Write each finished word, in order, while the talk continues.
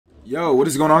Yo, what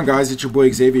is going on, guys? It's your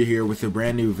boy Xavier here with a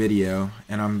brand new video,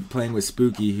 and I'm playing with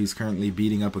Spooky, who's currently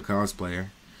beating up a cosplayer.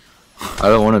 I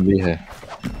don't want to be here.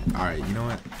 Alright, you know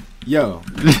what? Yo.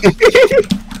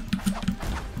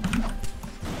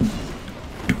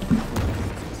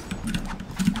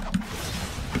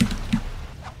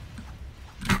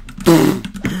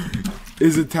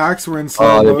 His attacks were in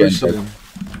slow motion.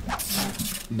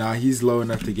 Nah, he's low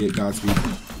enough to get Godspeed.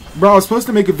 Bro, I was supposed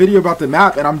to make a video about the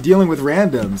map, and I'm dealing with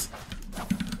randoms.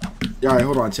 Alright,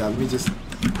 hold on, chat. Let me just...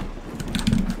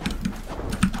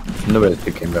 Nobody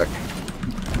came back.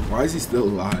 Why is he still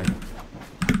alive?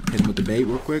 Hit him with the bait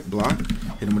real quick. Block.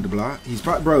 Hit him with the block. He's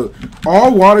probably... Bro,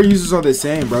 all water users are the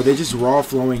same, bro. They just raw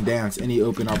flowing dance any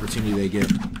open opportunity they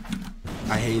get.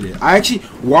 I hate it. I actually...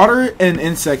 Water and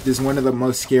insect is one of the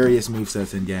most scariest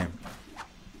movesets in game.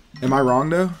 Am I wrong,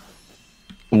 though?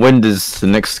 Wind is the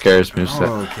next scariest moveset.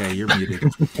 Oh, okay. You're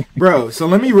muted. Bro, so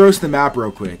let me roast the map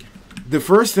real quick. The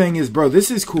first thing is, bro,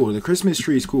 this is cool. The Christmas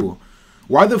tree is cool.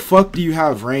 Why the fuck do you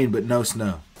have rain but no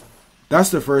snow?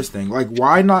 That's the first thing. Like,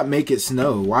 why not make it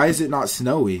snow? Why is it not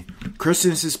snowy?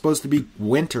 Christmas is supposed to be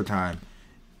winter time.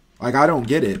 Like, I don't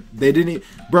get it. They didn't...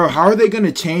 Bro, how are they going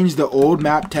to change the old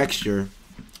map texture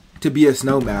to be a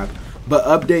snow map, but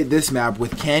update this map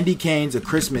with candy canes, a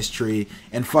Christmas tree,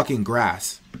 and fucking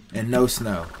grass? And no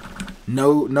snow.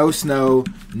 No snow.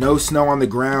 No snow on the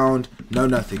ground. No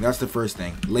nothing. That's the first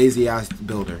thing. Lazy ass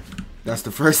builder. That's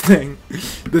the first thing.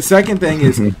 The second thing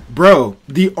is, bro,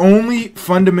 the only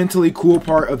fundamentally cool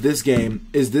part of this game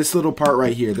is this little part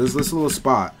right here. There's this little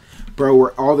spot, bro,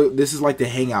 where this is like the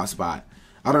hangout spot.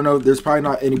 I don't know, there's probably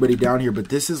not anybody down here, but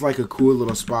this is like a cool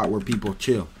little spot where people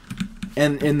chill.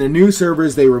 And in the new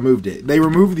servers, they removed it. They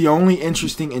removed the only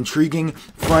interesting, intriguing,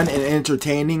 fun, and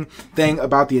entertaining thing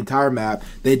about the entire map.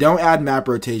 They don't add map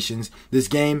rotations. This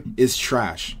game is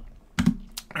trash.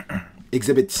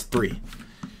 Exhibit 3.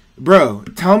 Bro,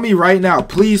 tell me right now,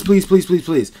 please, please, please, please,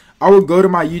 please. I will go to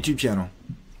my YouTube channel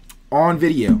on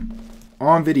video,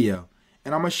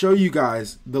 and I'm going to show you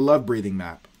guys the love breathing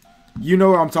map. You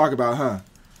know what I'm talking about, huh?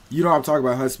 You know what I'm talking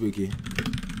about, huh, Spooky?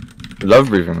 Love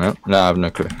breathing map? Nah, I have no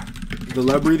clue. The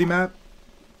love breathing map?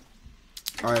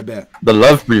 Alright, bet. The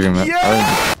love breathing map?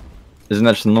 Yeah! Isn't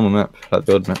that just a normal map? Like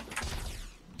the old map?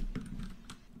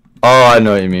 Oh, I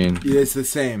know what you mean. Yeah, it's the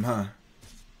same, huh?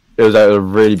 It was like a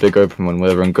really big open one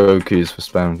where everyone Goku's were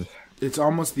spammed. It's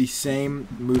almost the same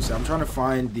moveset. I'm trying to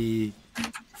find the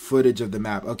footage of the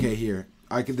map. Okay, here.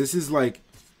 This is like...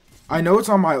 I know it's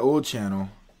on my old channel.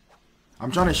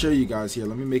 I'm trying to show you guys here.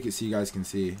 Let me make it so you guys can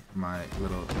see my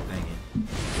little thingy.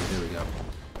 Okay, there we go.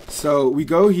 So, we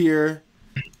go here.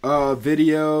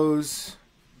 Videos.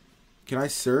 Can I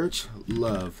search?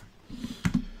 Love.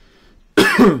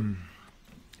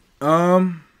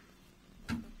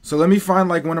 So let me find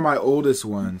like one of my oldest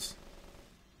ones.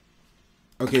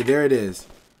 Okay, there it is.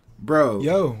 Bro.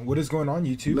 Yo, what is going on,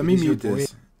 YouTube? Let me mute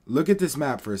this. Look at this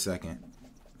map for a second.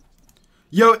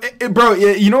 Yo, bro,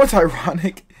 you know what's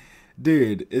ironic?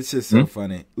 Dude, it's just so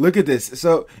funny. Look at this.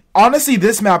 So, honestly,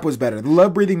 this map was better. The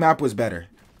love breathing map was better.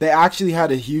 They actually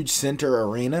had a huge center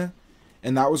arena,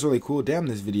 and that was really cool. Damn,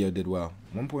 this video did well.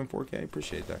 1.4K,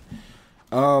 appreciate that.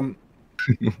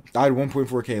 I had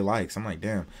 1.4K likes. I'm like,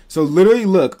 damn. So literally,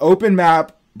 look, open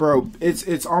map, bro.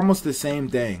 It's almost the same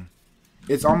thing.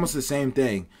 It's almost the same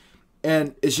thing,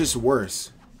 and it's just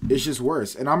worse. It's just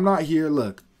worse. And I'm not here.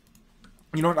 Look,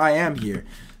 you know what? I am here.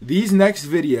 These next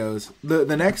videos,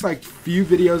 the next like few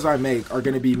videos I make are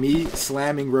gonna be me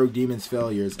slamming Rogue Demon's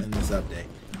failures in this update.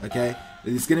 Okay,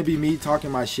 it's gonna be me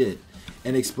talking my shit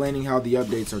and explaining how the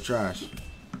updates are trash.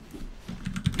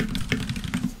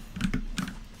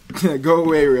 Go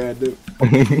away, random.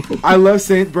 I love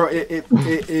saying, bro.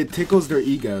 It tickles their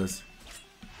egos.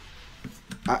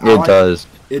 It does.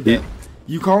 It does.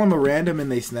 You call them a random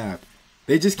and they snap.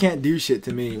 They just can't do shit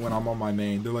to me when I'm on my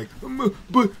main. They're like,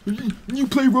 but you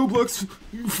play Roblox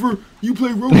you play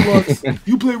Roblox.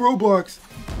 You play Roblox.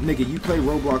 Nigga, you play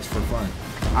Roblox for fun.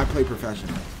 I play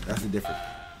professional. That's the difference.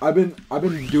 I've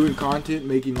been doing content,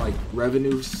 making like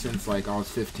revenue since like I was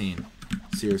 15.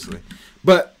 Seriously.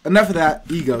 But enough of that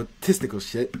egotistical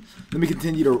shit. Let me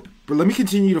continue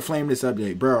to flame this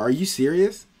update. Bro, are you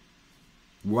serious?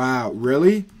 Wow,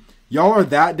 really? Y'all are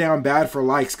that down bad for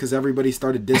likes because everybody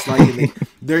started disliking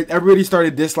everybody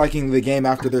started disliking the game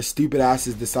after their stupid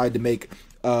asses decide to make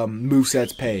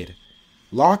movesets paid.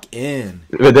 Lock in.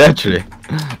 But actually.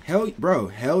 Hell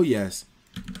yes.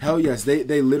 Hell yes.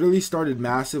 They literally started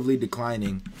massively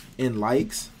declining in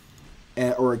likes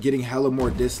or getting hella more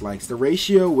dislikes. The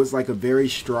ratio was like a very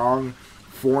strong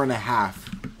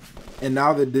 4.5 And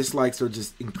now the dislikes are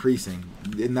just increasing.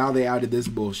 And now they added this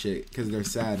bullshit because they're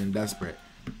sad and desperate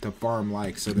to farm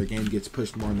likes, so their game gets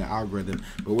pushed more in the algorithm.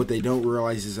 But what they don't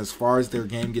realize is, as far as their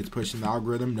game gets pushed in the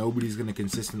algorithm, nobody's going to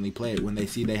consistently play it when they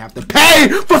see they have to pay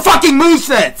for fucking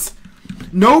movesets.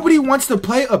 Nobody wants to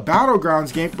play a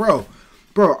Battlegrounds game. Bro,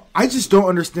 I just don't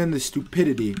understand the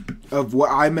stupidity of what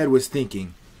Ahmed was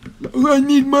thinking. I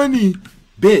need money.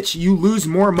 Bitch, you lose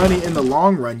more money in the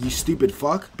long run, you stupid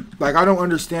fuck. Like, I don't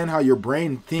understand how your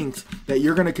brain thinks that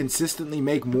you're going to consistently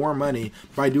make more money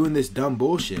by doing this dumb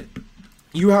bullshit.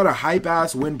 You had a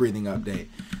hype-ass wind breathing update.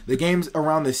 The game's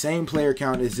around the same player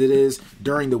count as it is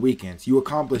during the weekends. You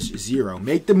accomplish 0.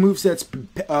 Make the movesets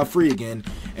free again,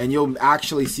 and you'll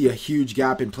actually see a huge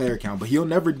gap in player count. But you'll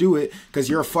never do it because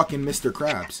you're a fucking Mr.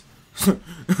 Krabs.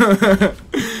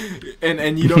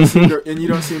 and you don't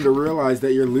seem to realize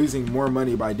that you're losing more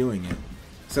money by doing it.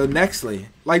 So nextly,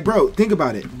 like, bro, think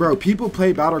about it, bro. People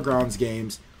play Battlegrounds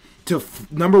games to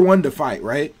number one, to fight,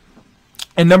 right?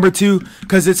 And number two,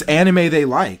 because it's anime they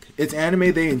like. It's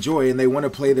anime they enjoy, and they want to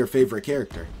play their favorite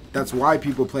character. That's why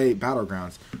people play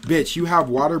Battlegrounds. Bitch, you have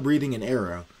water breathing and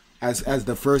arrow as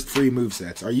the first free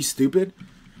movesets. Are you stupid?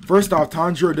 First off,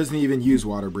 Tanjiro doesn't even use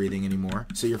water breathing anymore,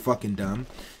 so you're fucking dumb.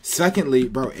 Secondly,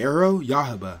 bro, arrow,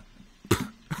 Yahaba.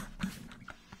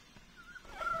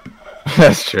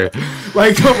 That's true.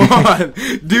 Like, come on.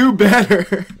 Do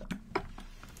better.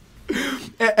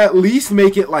 At least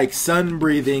make it like sun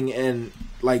breathing and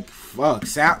like fuck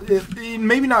sound.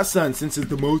 Maybe not sun since it's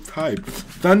the most hype.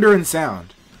 Thunder and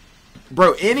sound,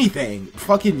 bro. Anything.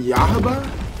 Fucking Yahaba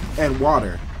and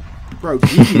water, bro.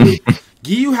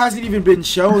 Giyu hasn't even been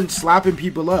shown slapping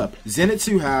people up.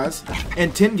 Zenitsu has,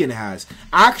 and Tengen has.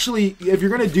 Actually, if you're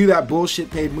gonna do that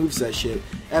bullshit paid moveset shit,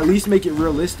 at least make it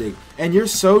realistic. And you're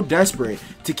so desperate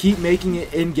to keep making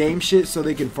it in-game shit so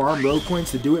they can farm rogue points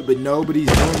to do it, but nobody's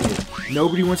doing it.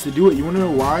 Nobody wants to do it. You wanna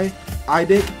know why,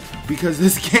 Idic? Because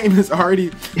this game has already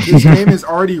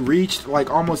reached like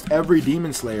almost every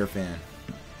Demon Slayer fan.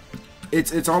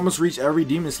 It's almost reached every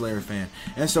Demon Slayer fan.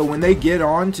 And so when they get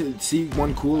on to see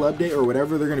one cool update or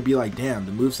whatever, they're going to be like, damn,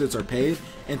 the movesets are paid,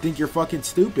 and think you're fucking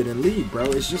stupid and leave, bro.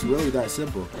 It's just really that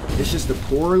simple. It's just a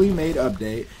poorly made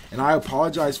update, and I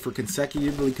apologize for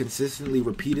consistently,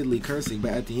 repeatedly cursing,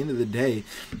 but at the end of the day,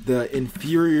 the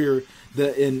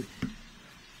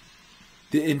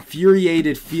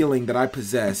infuriated feeling that I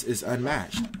possess is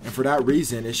unmatched. And for that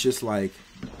reason, it's just like,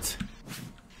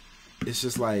 I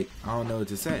don't know what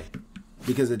to say.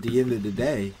 Because at the end of the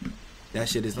day, that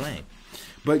shit is lame.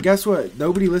 But guess what?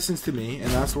 Nobody listens to me,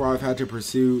 and that's why I've had to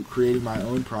pursue creating my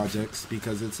own projects,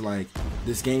 because it's like,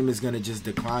 this game is going to just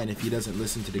decline if he doesn't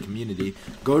listen to the community.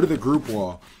 Go to the group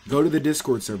wall. Go to the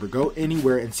Discord server. Go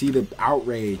anywhere and see the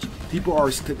outrage. People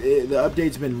are... The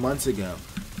update's been months ago.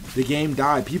 The game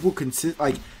died. People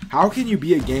like, how can you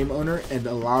be a game owner and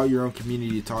allow your own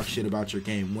community to talk shit about your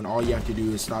game when all you have to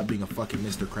do is stop being a fucking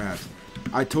Mr. Krabs?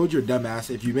 I told your dumbass,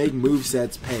 if you make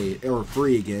movesets paid or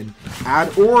free again,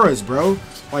 add auras, bro.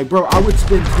 Like, bro, I would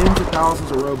spend tens of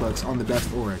thousands of Robux on the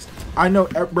best auras. I know,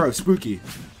 bro, Spooky.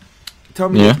 Tell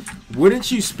me, yeah, wouldn't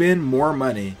you spend more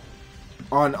money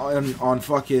on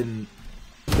fucking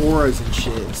auras and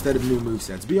shit instead of new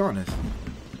movesets? Be honest.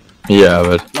 Yeah, I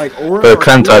would. Like, aura, but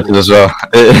clan titles as well.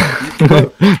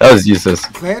 That was useless.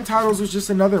 Clan titles was just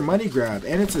another money grab,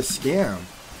 and it's a scam.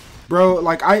 Bro,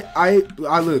 like, I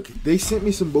look, they sent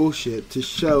me some bullshit to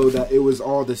show that it was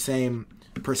all the same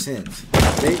percents.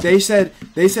 They said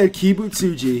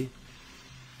Kibutsuji,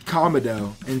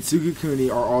 Kamado, and Sugakuni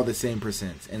are all the same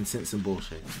percents, and sent some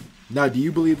bullshit. Now, do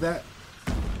you believe that?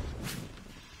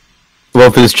 Well,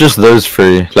 if it's just those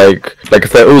three, like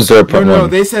if they're all 0.1. No,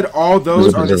 they said all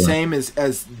those are the same as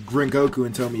Rengoku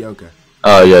and Tomioka.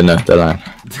 Oh, yeah, no, they're lying.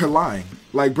 They're lying.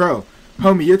 Like, bro,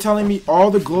 homie, you're telling me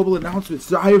all the global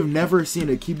announcements. I have never seen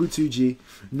a Kibutsuji,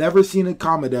 never seen a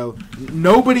Kamado.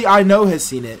 Nobody I know has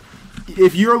seen it.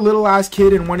 If you're a little ass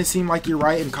kid and want to seem like you're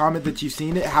right and comment that you've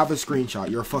seen it, have a screenshot.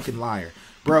 You're a fucking liar.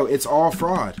 Bro, it's all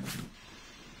fraud.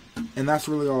 And that's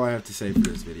really all I have to say for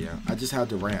this video. I just had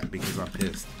to rant because I'm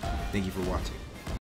pissed. Thank you for watching.